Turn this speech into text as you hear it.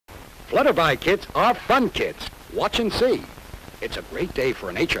Flutter-by kits are fun kits. Watch and see. It's a great day for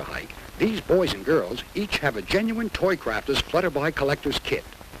a nature hike. These boys and girls each have a genuine Toy Crafters Flutter-by collector's kit.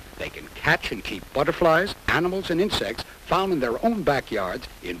 They can catch and keep butterflies, animals, and insects found in their own backyards,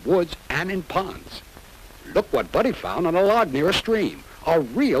 in woods, and in ponds. Look what Buddy found on a log near a stream. A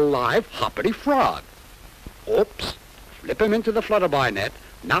real live hoppity frog. Oops. Flip him into the Flutter-by net.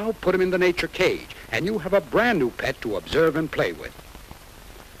 Now put him in the nature cage, and you have a brand new pet to observe and play with.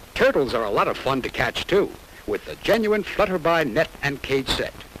 Turtles are a lot of fun to catch, too, with the genuine Flutter-by net and cage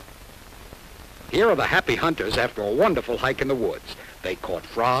set. Here are the happy hunters after a wonderful hike in the woods. They caught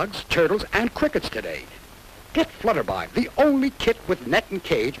frogs, turtles, and crickets today. Get Flutter-by, the only kit with net and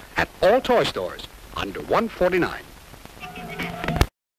cage, at all toy stores, under $149.